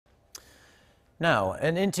Now,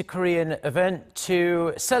 an inter-Korean event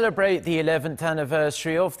to celebrate the 11th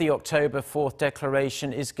anniversary of the October 4th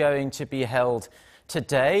Declaration is going to be held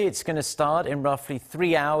today. It's going to start in roughly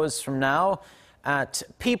 3 hours from now at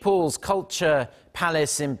People's Culture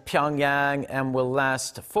Palace in Pyeongyang and will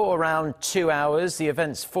last for around 2 hours. The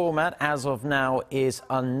event's format, as of now, is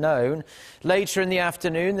unknown. Later in the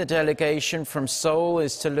afternoon, the delegation from Seoul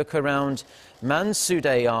is to look around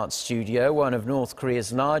Mansudae Art Studio, one of North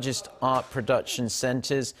Korea's largest art production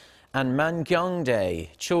centers, and Mangyongdae,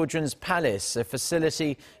 Children's Palace, a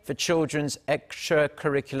facility for children's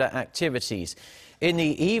extra-curricular activities. In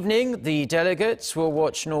the evening, the delegates will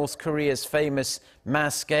watch North Korea's famous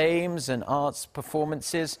mass games and arts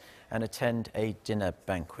performances and attend a dinner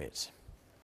banquet.